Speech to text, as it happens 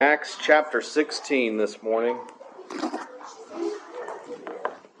Acts chapter 16 this morning.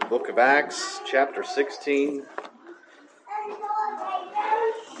 Book of Acts chapter 16.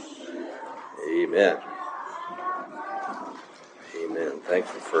 Amen. Amen.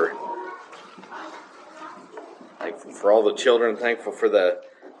 Thankful for all the children. Thankful for the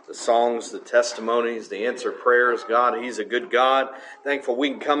songs, the testimonies, the answered prayers. God, He's a good God. Thankful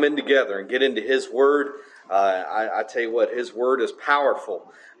we can come in together and get into His Word. I tell you what, His Word is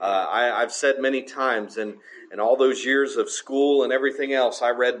powerful. I've said many times, in all those years of school and everything else,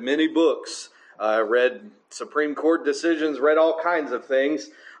 I read many books. I read Supreme Court decisions, read all kinds of things,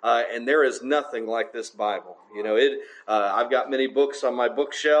 and there is nothing like this Bible. You know, I've got many books on my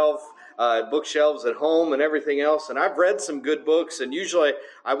bookshelves at home and everything else, and I've read some good books, and usually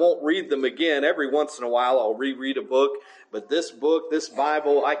I won't read them again. Every once in a while I'll reread a book, but this book, this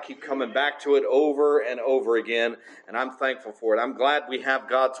Bible, I keep coming back to it over and over again, and I'm thankful for it. I'm glad we have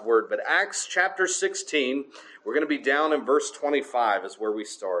God's Word. But Acts chapter 16, we're going to be down in verse 25 is where we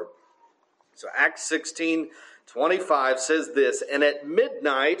start. So Acts 16:25 says this, "And at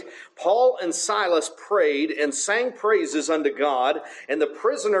midnight Paul and Silas prayed and sang praises unto God, and the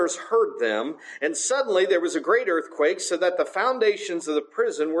prisoners heard them. And suddenly there was a great earthquake, so that the foundations of the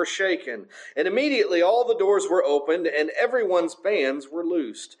prison were shaken. And immediately all the doors were opened, and everyone's bands were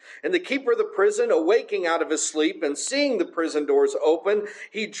loosed. And the keeper of the prison, awaking out of his sleep, and seeing the prison doors open,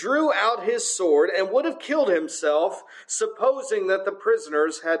 he drew out his sword, and would have killed himself, supposing that the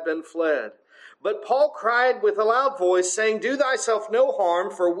prisoners had been fled. But Paul cried with a loud voice, saying, Do thyself no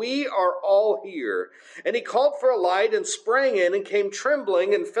harm, for we are all here. And he called for a light, and sprang in, and came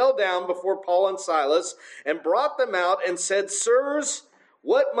trembling, and fell down before Paul and Silas, and brought them out, and said, Sirs,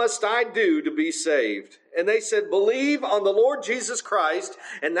 what must I do to be saved? And they said, Believe on the Lord Jesus Christ,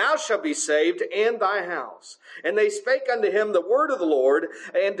 and thou shalt be saved, and thy house. And they spake unto him the word of the Lord,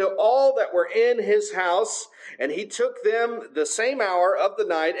 and to all that were in his house. And he took them the same hour of the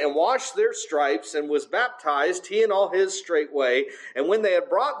night, and washed their stripes, and was baptized, he and all his straightway. And when they had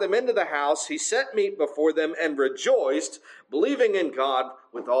brought them into the house, he set meat before them, and rejoiced, believing in God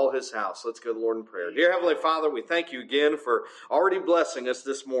with all his house." Let's go to the Lord in prayer. Dear Heavenly Father, we thank you again for already blessing us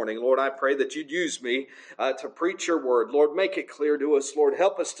this morning. Lord, I pray that you'd use me to preach your word. Lord, make it clear to us. Lord,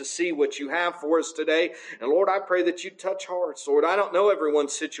 help us to see what you have for us today. And Lord, I pray that you touch hearts. Lord, I don't know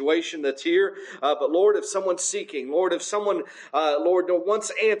everyone's situation that's here, but Lord, if someone's seeking, Lord, if someone, Lord,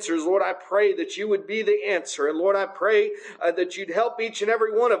 wants answers, Lord, I pray that you would be the answer. And Lord, I pray that you'd help each and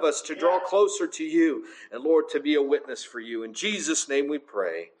every one of us to draw closer to you. And Lord, to be a witness for you. In Jesus' name we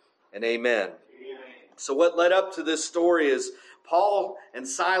pray, and amen. So what led up to this story is Paul and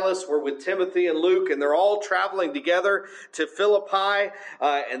Silas were with Timothy and Luke, and they're all traveling together to Philippi,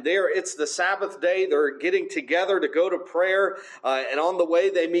 and there it's the Sabbath day. They're getting together to go to prayer, and on the way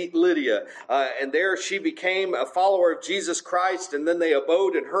they meet Lydia, and there she became a follower of Jesus Christ, and then they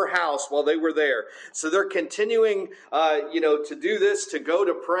abode in her house while they were there. So they're continuing, to do this, to go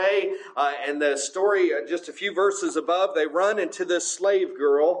to pray, and the story, just a few verses above, they run into this slave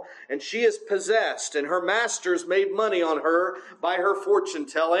girl, and she is possessed, and her masters made money on her by her fortune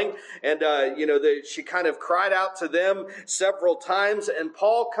telling, and she kind of cried out to them several times, and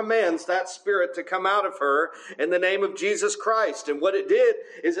Paul commands that spirit to come out of her in the name of Jesus Christ. And what it did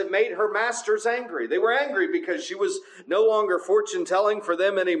is it made her masters angry. They were angry because she was no longer fortune telling for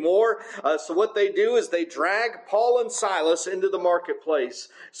them anymore. So what they do is they drag Paul and Silas into the marketplace.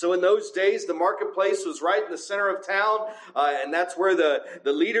 So in those days, the marketplace was right in the center of town, and that's where the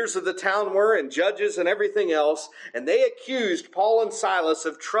leaders of the town were, and judges and everything else. And they accused Paul and Silas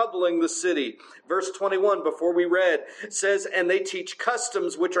of troubling the city. Verse 21, before we read, says, "And they teach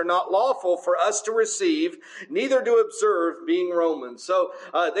customs which are not lawful for us to receive, neither to observe, being Romans." So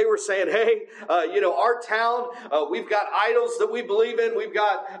they were saying, hey, our town, we've got idols that we believe in. We've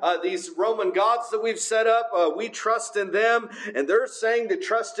got these Roman gods that we've set up. We trust in them. And they're saying to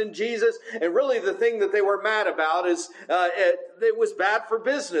trust in Jesus. And really the thing that they were mad about is it was bad for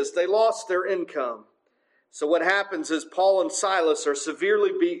business. They lost their income. So what happens is Paul and Silas are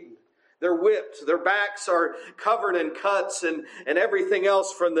severely beaten. They're whipped. Their backs are covered in cuts and everything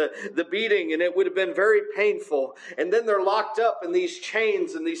else from the beating. And it would have been very painful. And then they're locked up in these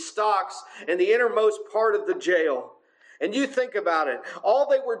chains and these stocks in the innermost part of the jail. And you think about it. All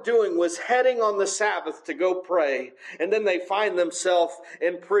they were doing was heading on the Sabbath to go pray. And then they find themselves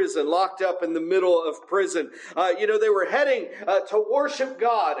in prison, locked up in the middle of prison. They were heading to worship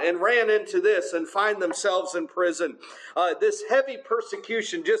God and ran into this and find themselves in prison. This heavy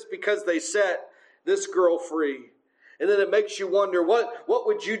persecution just because they set this girl free. And then it makes you wonder, what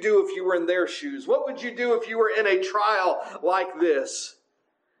would you do if you were in their shoes? What would you do if you were in a trial like this?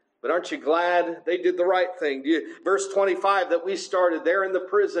 But aren't you glad they did the right thing? Verse 25 that we started, they're in the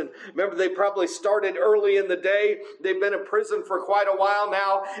prison. Remember, they probably started early in the day. They've been in prison for quite a while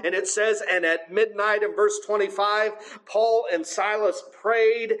now. And it says, and at midnight in verse 25, Paul and Silas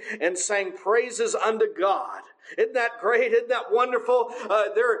prayed and sang praises unto God. Isn't that great? Isn't that wonderful?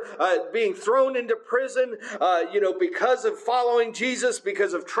 They're being thrown into prison, because of following Jesus,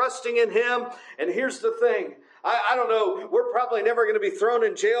 because of trusting in Him. And here's the thing. I don't know, we're probably never going to be thrown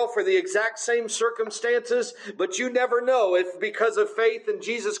in jail for the exact same circumstances, but you never know if because of faith in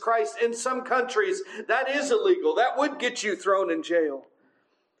Jesus Christ in some countries, that is illegal. That would get you thrown in jail.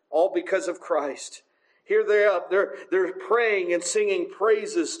 All because of Christ. Here they are, they're praying and singing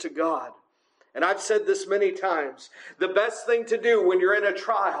praises to God. And I've said this many times. The best thing to do when you're in a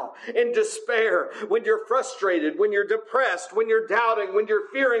trial, in despair, when you're frustrated, when you're depressed, when you're doubting, when you're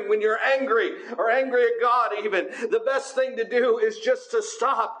fearing, when you're angry, or angry at God even, the best thing to do is just to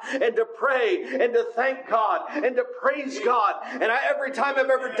stop and to pray and to thank God and to praise God. And every time I've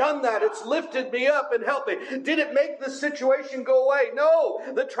ever done that, it's lifted me up and helped me. Did it make the situation go away? No.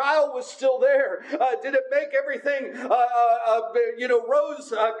 The trial was still there. Did it make everything,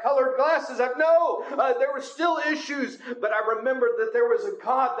 rose-colored glasses? No, there were still issues, but I remembered that there was a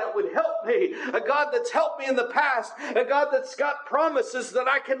God that would help me, a God that's helped me in the past, a God that's got promises that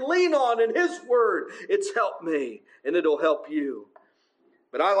I can lean on in His Word. It's helped me, and it'll help you.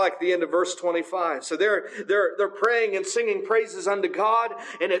 But I like the end of verse 25. So they're praying and singing praises unto God,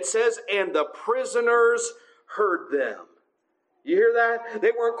 and it says, and the prisoners heard them. You hear that? They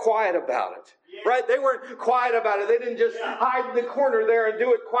weren't quiet about it. Right? They weren't quiet about it. They didn't just hide in the corner there and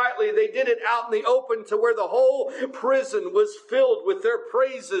do it quietly. They did it out in the open to where the whole prison was filled with their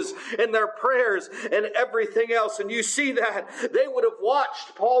praises and their prayers and everything else. And you see that. They would have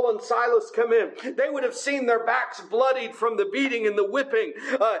watched Paul and Silas come in. They would have seen their backs bloodied from the beating and the whipping.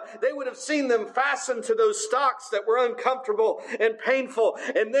 They would have seen them fastened to those stocks that were uncomfortable and painful.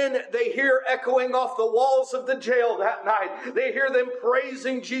 And then they hear echoing off the walls of the jail that night. They hear them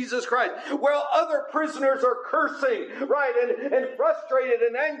praising Jesus Christ. Well, other prisoners are cursing, right, and frustrated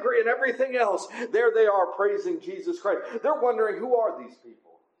and angry and everything else. There they are praising Jesus Christ. They're wondering, who are these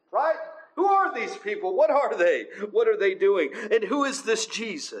people, right? Who are these people? What are they? What are they doing? And who is this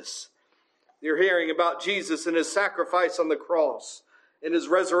Jesus? You're hearing about Jesus and His sacrifice on the cross and His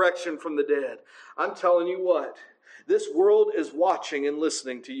resurrection from the dead. I'm telling you what, this world is watching and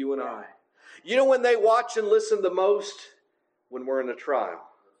listening to you and I. You know when they watch and listen the most? When we're in a trial.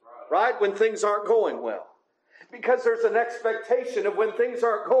 Right? When things aren't going well. Because there's an expectation of when things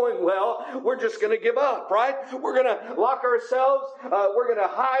aren't going well, we're just going to give up, right? We're going to lock ourselves. We're going to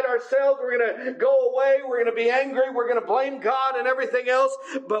hide ourselves. We're going to go away. We're going to be angry. We're going to blame God and everything else.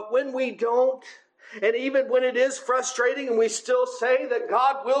 But when we don't, and even when it is frustrating and we still say that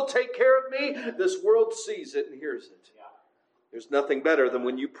God will take care of me, this world sees it and hears it. There's nothing better than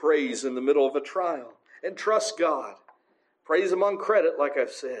when you praise in the middle of a trial and trust God. Praise Him on credit, like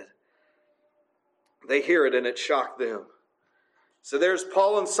I've said. They hear it and it shocked them. So there's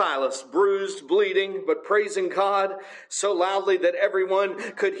Paul and Silas, bruised, bleeding, but praising God so loudly that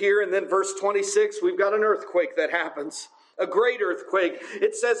everyone could hear. And then verse 26, we've got an earthquake that happens. A great earthquake.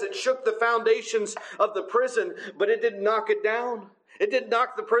 It says it shook the foundations of the prison, but it didn't knock it down. It didn't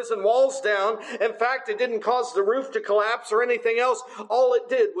knock the prison walls down. In fact, it didn't cause the roof to collapse or anything else. All it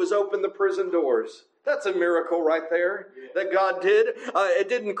did was open the prison doors. That's a miracle right there that God did. It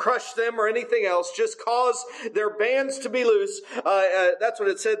didn't crush them or anything else, just caused their bands to be loose. That's what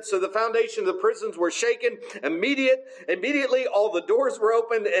it said. So the foundation of the prisons were shaken. Immediately all the doors were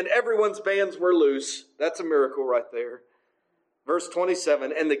opened and everyone's bands were loose. That's a miracle right there. Verse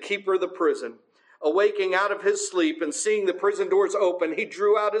 27, and the keeper of the prison, awaking out of his sleep and seeing the prison doors open, he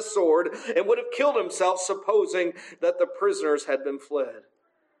drew out his sword and would have killed himself, supposing that the prisoners had been fled.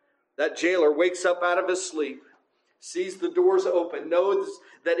 That jailer wakes up out of his sleep, sees the doors open, knows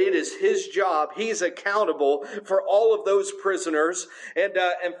that it is his job. He's accountable for all of those prisoners. And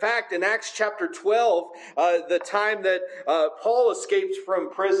in fact, in Acts chapter 12, the time that Paul escaped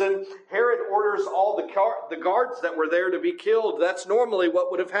from prison, Herod orders all the guards that were there to be killed. That's normally what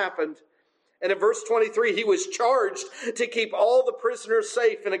would have happened. And in verse 23, he was charged to keep all the prisoners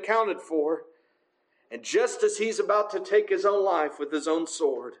safe and accounted for. And just as he's about to take his own life with his own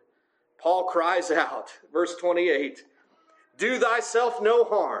sword, Paul cries out, verse 28, do thyself no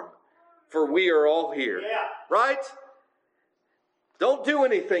harm, for we are all here. Yeah. Right? Don't do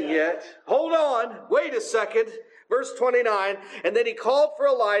anything yet. Hold on. Wait a second. Verse 29, and then he called for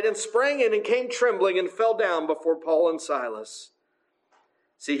a light and sprang in and came trembling and fell down before Paul and Silas.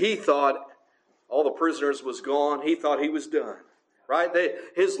 See, he thought all the prisoners was gone. He thought he was done. right?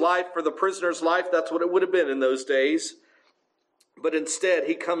 His life for the prisoner's life, that's what it would have been in those days. But instead,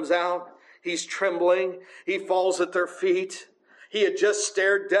 he comes out, he's trembling, he falls at their feet. He had just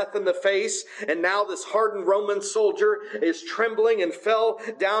stared death in the face, and now this hardened Roman soldier is trembling and fell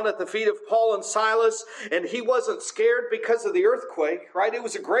down at the feet of Paul and Silas. And he wasn't scared because of the earthquake, right? It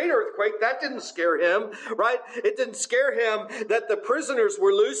was a great earthquake. That didn't scare him, right? It didn't scare him that the prisoners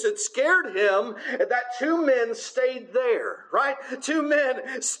were loose. It scared him that two men stayed there, right? Two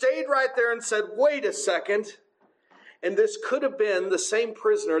men stayed right there and said, wait a second. And this could have been the same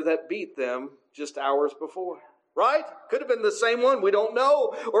prisoner that beat them just hours before. Right? Could have been the same one. We don't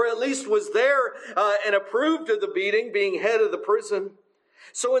know. Or at least was there and approved of the beating, being head of the prison.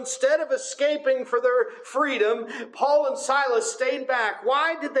 So instead of escaping for their freedom, Paul and Silas stayed back.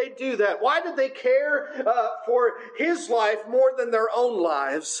 Why did they do that? Why did they care for his life more than their own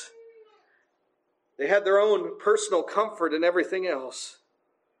lives? They had their own personal comfort and everything else.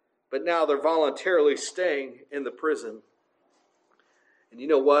 But now they're voluntarily staying in the prison. And you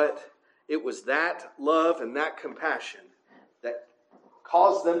know what? It was that love and that compassion that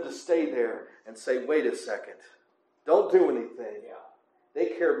caused them to stay there and say, wait a second, don't do anything. They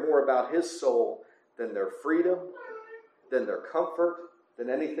cared more about his soul than their freedom, than their comfort, than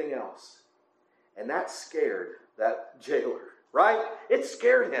anything else. And that scared that jailer, right? It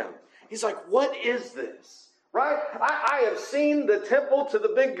scared him. He's like, what is this? Right? I have seen the temple to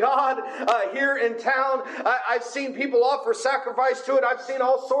the big God here in town. I've seen people offer sacrifice to it. I've seen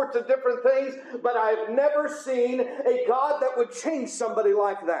all sorts of different things. But I've never seen a God that would change somebody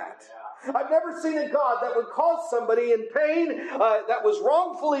like that. I've never seen a God that would cause somebody in pain that was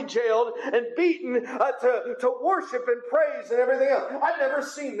wrongfully jailed and beaten to worship and praise and everything else. I've never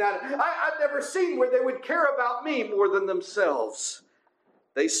seen that. I've never seen where they would care about me more than themselves.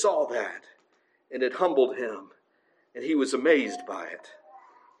 They saw that. And it humbled him. And he was amazed by it.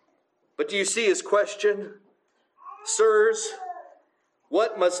 But do you see his question? Sirs,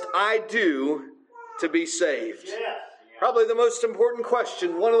 what must I do to be saved? Yes. Probably the most important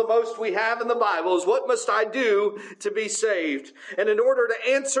question, one of the most we have in the Bible, is what must I do to be saved? And in order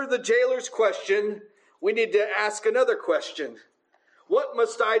to answer the jailer's question, we need to ask another question. What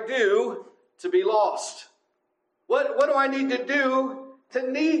must I do to be lost? What do I need to do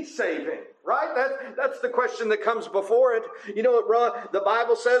to need saving? Right? That's the question that comes before it. You know what the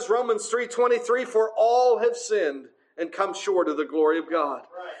Bible says, Romans 3:23, for all have sinned and come short of the glory of God.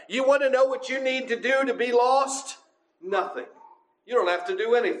 Right. You want to know what you need to do to be lost? Nothing. You don't have to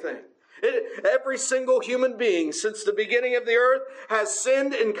do anything. Every single human being since the beginning of the earth has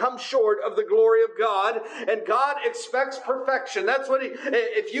sinned and come short of the glory of God. And God expects perfection. That's what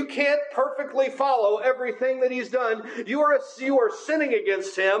if you can't perfectly follow everything that He's done, you are sinning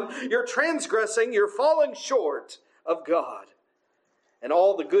against Him. You're transgressing. You're falling short of God. And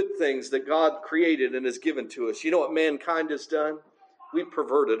all the good things that God created and has given to us. You know what mankind has done? We've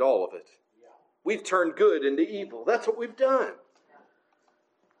perverted all of it. We've turned good into evil. That's what we've done.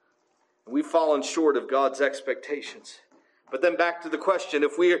 We've fallen short of God's expectations. But then back to the question,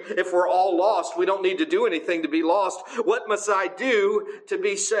 if we're all lost, we don't need to do anything to be lost. What must I do to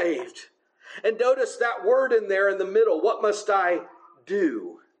be saved? And notice that word in there in the middle. What must I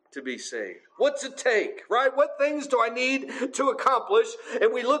do to be saved? What's it take, right? What things do I need to accomplish?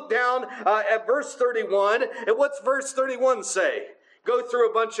 And we look down at verse 31. And what's verse 31 say? Go through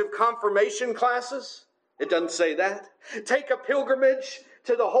a bunch of confirmation classes? It doesn't say that. Take a pilgrimage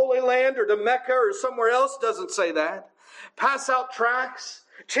to the Holy Land or to Mecca or somewhere else? Doesn't say that. Pass out tracts.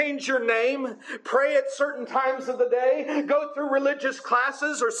 Change your name. Pray at certain times of the day. Go through religious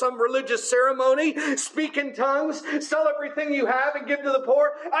classes or some religious ceremony. Speak in tongues. Sell everything you have and give to the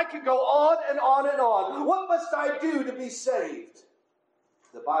poor. I could go on and on and on. What must I do to be saved?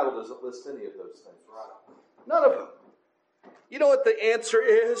 The Bible doesn't list any of those things. None of them. You know what the answer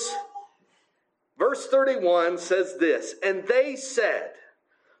is? Verse 31 says this, and they said,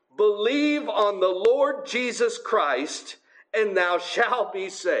 believe on the Lord Jesus Christ, and thou shalt be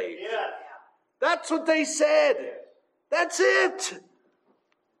saved. Yeah. That's what they said. That's it.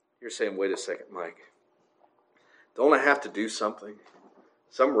 You're saying, wait a second, Mike. Don't I have to do something?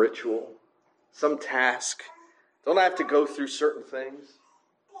 Some ritual? Some task? Don't I have to go through certain things?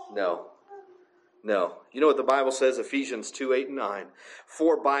 No. You know what the Bible says, Ephesians 2:8-9.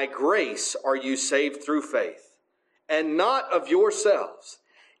 For by grace are you saved through faith, and not of yourselves.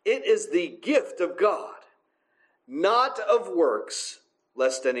 It is the gift of God, not of works,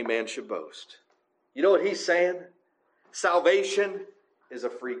 lest any man should boast. You know what he's saying? Salvation is a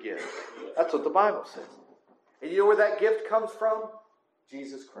free gift. That's what the Bible says. And you know where that gift comes from?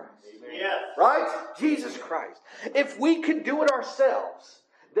 Jesus Christ. Yes. Right? Jesus Christ. If we could do it ourselves,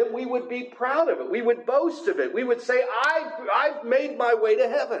 then we would be proud of it. We would boast of it. We would say, I've made my way to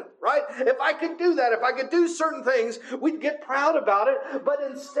heaven, right? If I could do that, if I could do certain things, we'd get proud about it. But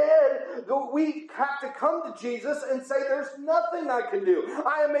instead, we have to come to Jesus and say, there's nothing I can do.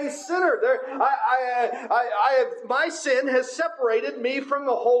 I am a sinner. My sin has separated me from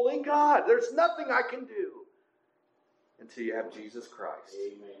the holy God. There's nothing I can do until you have Jesus Christ,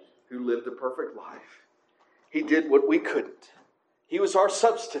 who lived a perfect life. He did what we couldn't. He was our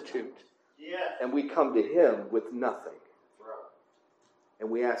substitute. Yes. And we come to Him with nothing. And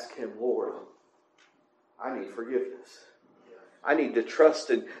we ask Him, Lord, I need forgiveness. I need to trust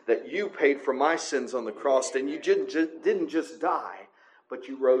in that you paid for my sins on the cross, and you didn't just die, but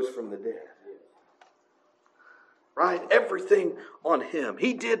you rose from the dead. Right? Everything on Him.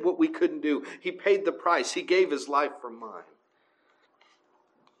 He did what we couldn't do. He paid the price. He gave His life for mine.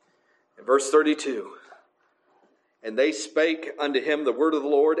 In verse 32, and they spake unto him the word of the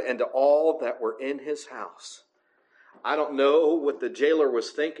Lord and to all that were in his house. I don't know what the jailer was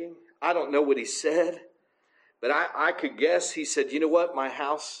thinking. I don't know what he said. But I could guess he said, you know what? My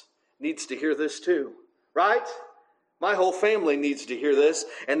house needs to hear this too. Right? My whole family needs to hear this.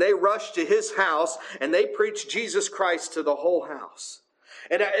 And they rushed to his house and they preached Jesus Christ to the whole house.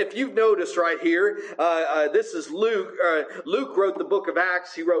 And if you've noticed right here, this is Luke. Luke wrote the book of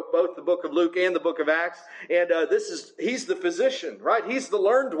Acts. He wrote both the book of Luke and the book of Acts. And he's the physician, right? He's the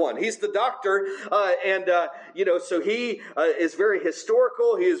learned one. He's the doctor. So he is very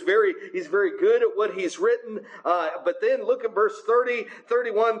historical. He's very good at what he's written. But then look at verse 30,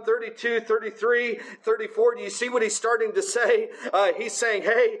 31, 32, 33, 34. Do you see what he's starting to say? He's saying,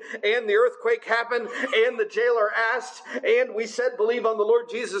 hey, and the earthquake happened, and the jailer asked, and we said, believe on the Lord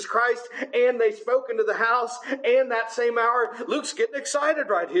Jesus Christ, and they spoke into the house, and that same hour, Luke's getting excited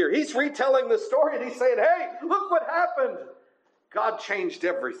right here. He's retelling the story, and he's saying, hey, look what happened. God changed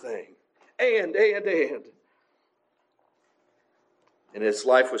everything. And his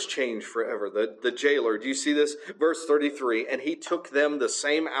life was changed forever. The jailer, do you see this? Verse 33, and he took them the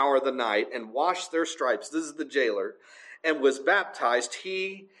same hour of the night, and washed their stripes. This is the jailer. And was baptized,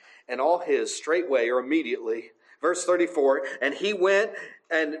 he and all his, straightway or immediately. Verse 34, and he went,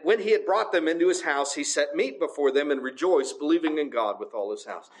 and when he had brought them into his house, he set meat before them and rejoiced, believing in God with all his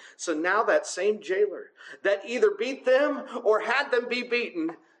house. So now that same jailer that either beat them or had them be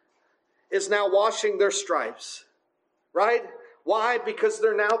beaten is now washing their stripes. Right? Why? Because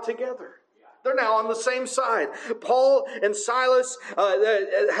they're now together. They're now on the same side. Paul and Silas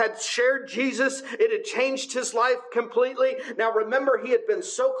had shared Jesus. It had changed his life completely. Now remember, he had been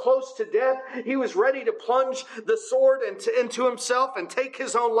so close to death. He was ready to plunge the sword into himself and take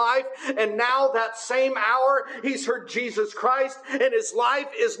his own life. And now that same hour, he's heard Jesus Christ and his life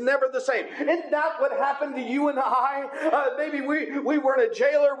is never the same. Isn't that what happened to you and I? Maybe we weren't a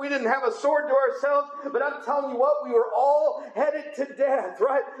jailer. We didn't have a sword to ourselves. But I'm telling you what, we were all headed to death,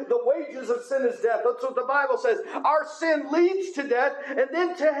 right? The wages of sin is death. That's what the Bible says. Our sin leads to death and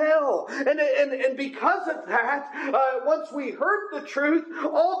then to hell. And because of that, once we heard the truth,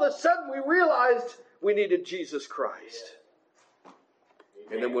 all of a sudden we realized we needed Jesus Christ.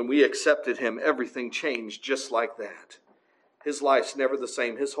 And then when we accepted him, everything changed just like that. His life's never the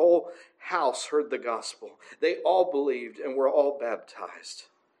same. His whole house heard the gospel. They all believed and were all baptized.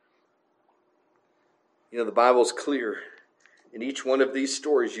 You know, the Bible's clear. In each one of these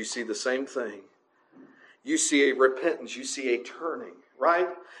stories, you see the same thing. You see a repentance. You see a turning, right?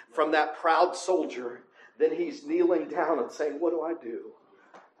 From that proud soldier, then he's kneeling down and saying, what do I do?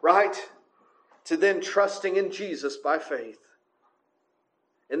 Right? To then trusting in Jesus by faith.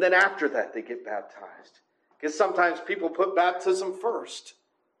 And then after that, they get baptized. Because sometimes people put baptism first.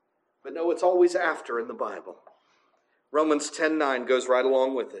 But no, it's always after in the Bible. Romans 10:9 goes right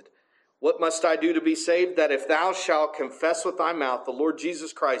along with it. What must I do to be saved? That if thou shalt confess with thy mouth the Lord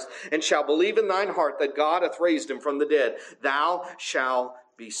Jesus Christ, and shalt believe in thine heart that God hath raised him from the dead, thou shalt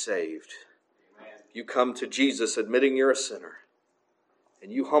be saved. Amen. You come to Jesus admitting you're a sinner,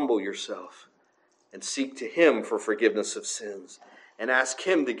 and you humble yourself, and seek to him for forgiveness of sins, and ask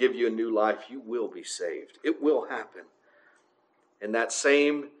him to give you a new life, you will be saved. It will happen. And that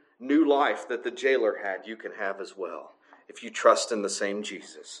same new life that the jailer had, you can have as well, if you trust in the same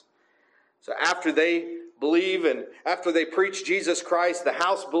Jesus. So after they believe and after they preach Jesus Christ, the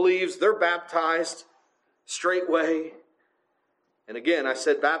house believes, they're baptized straightway. And again, I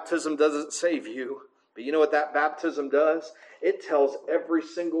said baptism doesn't save you. But you know what that baptism does? It tells every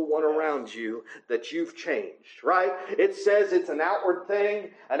single one around you that you've changed, right? It says it's an outward thing,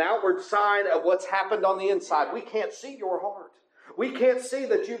 an outward sign of what's happened on the inside. We can't see your heart. We can't see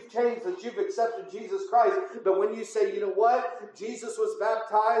that you've changed, that you've accepted Jesus Christ. But when you say, you know what? Jesus was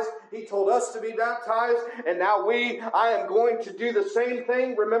baptized. He told us to be baptized. And now I am going to do the same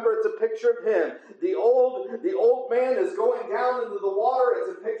thing. Remember, it's a picture of Him. The old man is going down into the water.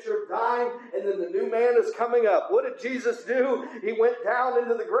 It's a picture of dying. And then the new man is coming up. What did Jesus do? He went down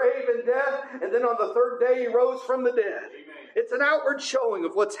into the grave in death. And then on the third day, He rose from the dead. Amen. It's an outward showing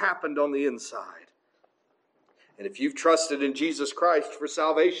of what's happened on the inside. And if you've trusted in Jesus Christ for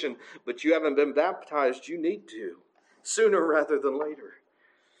salvation, but you haven't been baptized, you need to, sooner rather than later.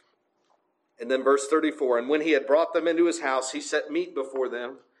 And then verse 34, and when He had brought them into His house, He set meat before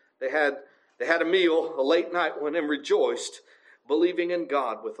them. They had a meal, a late night one, and rejoiced, believing in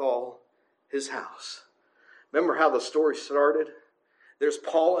God with all His house. Remember how the story started? There's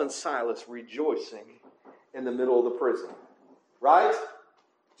Paul and Silas rejoicing in the middle of the prison. Right?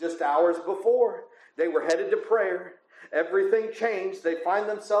 Just hours before, they were headed to prayer. Everything changed. They find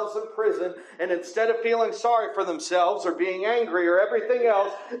themselves in prison. And instead of feeling sorry for themselves or being angry or everything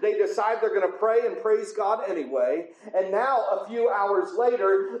else, they decide they're going to pray and praise God anyway. And now, a few hours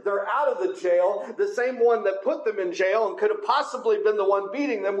later, they're out of the jail. The same one that put them in jail and could have possibly been the one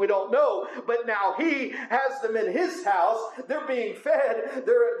beating them, we don't know. But now He has them in His house. They're being fed.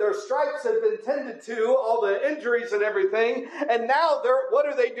 Their stripes have been tended to, all the injuries and everything. And now, what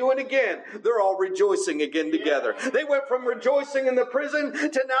are they doing again? They're all rejoicing again together. They went from rejoicing in the prison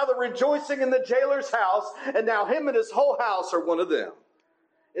to now the rejoicing in the jailer's house, and now him and his whole house are one of them.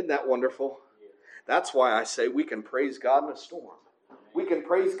 Isn't that wonderful? That's why I say we can praise God in a storm. We can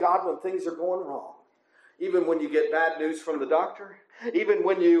praise God when things are going wrong. Even when you get bad news from the doctor, even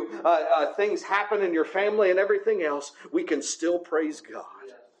when things happen in your family and everything else, we can still praise God.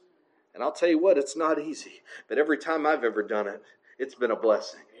 And I'll tell you what, it's not easy. But every time I've ever done it, it's been a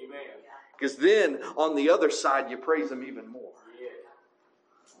blessing. Amen. Because then, on the other side, you praise Him even more.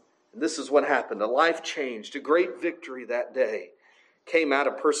 And this is what happened. A life changed. A great victory that day came out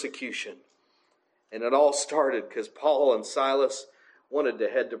of persecution. And it all started because Paul and Silas wanted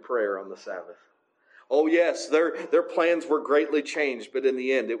to head to prayer on the Sabbath. Oh yes, their plans were greatly changed, but in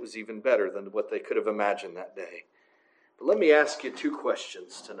the end, it was even better than what they could have imagined that day. But let me ask you two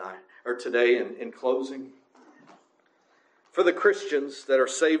questions today in closing. For the Christians that are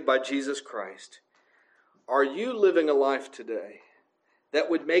saved by Jesus Christ, are you living a life today that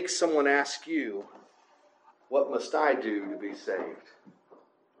would make someone ask you, what must I do to be saved?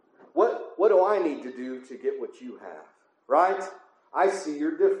 What do I need to do to get what you have? Right? I see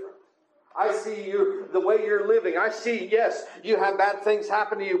you're different. I see the way you're living. I see, yes, you have bad things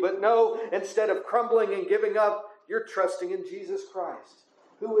happen to you, but no, instead of crumbling and giving up, you're trusting in Jesus Christ.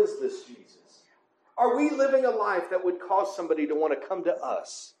 Who is this Jesus? Are we living a life that would cause somebody to want to come to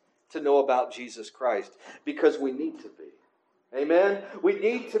us to know about Jesus Christ? Because we need to be. Amen? We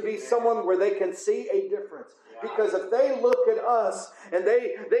need to be someone where they can see a difference. Because if they look at us and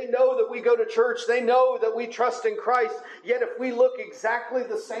they know that we go to church, they know that we trust in Christ, yet if we look exactly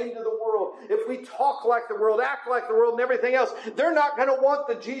the same to the world, if we talk like the world, act like the world and everything else, they're not going to want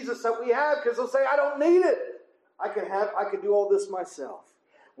the Jesus that we have because they'll say, I don't need it. I could do all this myself.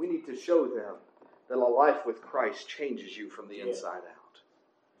 We need to show them that a life with Christ changes you from the inside out.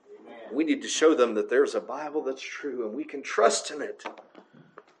 Amen. We need to show them that there's a Bible that's true and we can trust in it.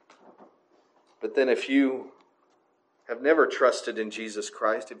 But then if you have never trusted in Jesus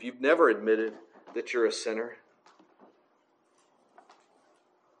Christ, if you've never admitted that you're a sinner,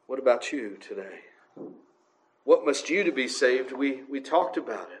 what about you today? What must you to be saved? We talked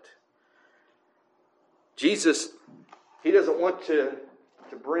about it. Jesus, He doesn't want to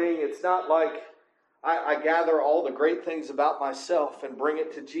bring, it's not like I gather all the great things about myself and bring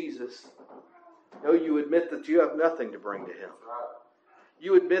it to Jesus. No, you admit that you have nothing to bring to Him.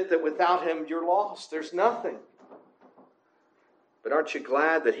 You admit that without Him you're lost. There's nothing. But aren't you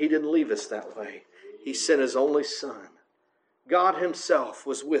glad that He didn't leave us that way? He sent His only Son. God Himself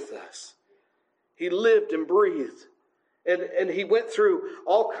was with us. He lived and breathed. And He went through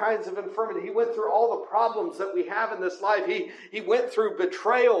all kinds of infirmity. He went through all the problems that we have in this life. He went through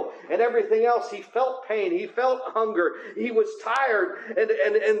betrayal and everything else. He felt pain. He felt hunger. He was tired.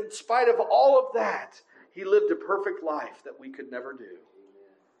 And in spite of all of that, He lived a perfect life that we could never do.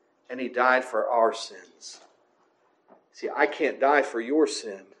 And He died for our sins. See, I can't die for your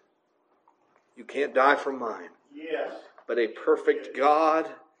sin. You can't die for mine. Yes. But a perfect God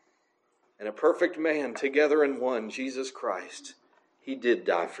and a perfect man together in one, Jesus Christ, He did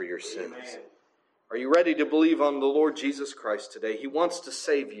die for your sins. Amen. Are you ready to believe on the Lord Jesus Christ today? He wants to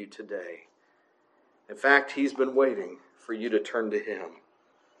save you today. In fact, He's been waiting for you to turn to Him.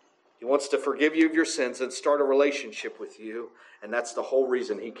 He wants to forgive you of your sins and start a relationship with you. And that's the whole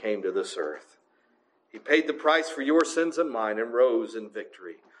reason He came to this earth. He paid the price for your sins and mine and rose in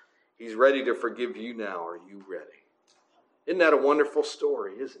victory. He's ready to forgive you now. Are you ready? Isn't that a wonderful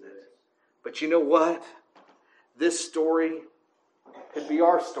story, isn't it? But you know what? This story could be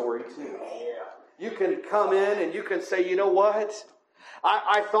our story too. You can come in and you can say, you know what?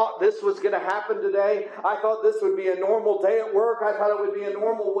 I thought this was going to happen today. I thought this would be a normal day at work. I thought it would be a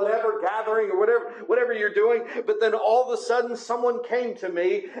normal whatever gathering or whatever you're doing. But then all of a sudden someone came to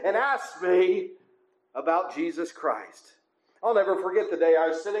me and asked me about Jesus Christ. I'll never forget the day I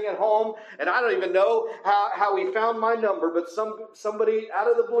was sitting at home, and I don't even know how he found my number, but somebody out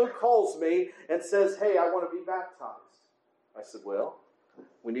of the blue calls me and says, hey, I want to be baptized. I said, well,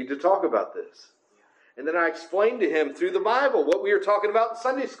 we need to talk about this. And then I explained to him through the Bible what we were talking about in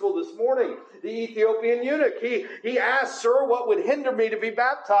Sunday school this morning. The Ethiopian eunuch. He asked, sir, what would hinder me to be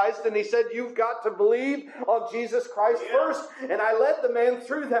baptized? And he said, you've got to believe on Jesus Christ first. And I led the man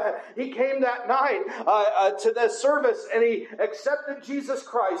through that. He came that night to the service and he accepted Jesus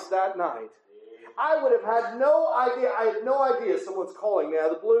Christ that night. I would have had no idea. I had no idea someone's calling me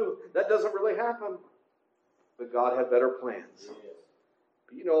out of the blue. That doesn't really happen. But God had better plans.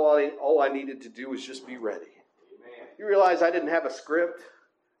 You know, all I needed to do was just be ready. Amen. You realize I didn't have a script.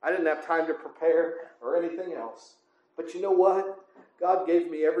 I didn't have time to prepare or anything else. But you know what? God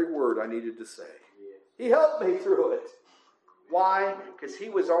gave me every word I needed to say. He helped me through it. Why? Because He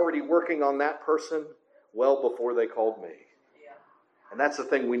was already working on that person well before they called me. And that's the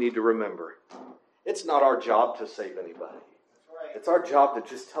thing we need to remember. It's not our job to save anybody. It's our job to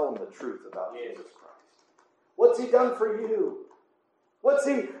just tell them the truth about Jesus Christ. What's He done for you?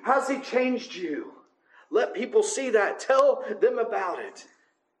 How's He changed you? Let people see that. Tell them about it.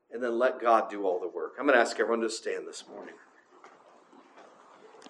 And then let God do all the work. I'm going to ask everyone to stand this morning.